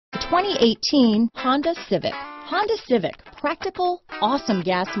2018 Honda Civic. Honda Civic, practical, awesome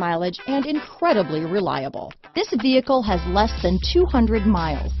gas mileage, and incredibly reliable. This vehicle has less than 200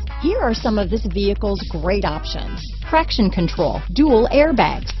 miles. Here are some of this vehicle's great options: traction control, dual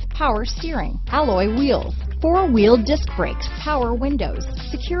airbags, power steering, alloy wheels, four-wheel disc brakes, power windows,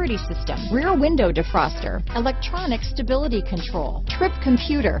 security system, rear window defroster, electronic stability control, trip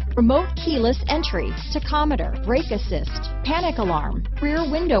computer, remote keyless entry, tachometer, brake assist, panic alarm, rear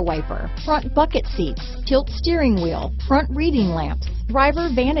window wiper, front bucket seats, tilt steering wheel, front reading lamps, driver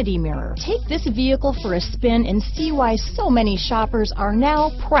vanity mirror. Take this vehicle for a spin and see why so many shoppers are now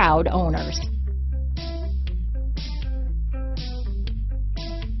proud owners.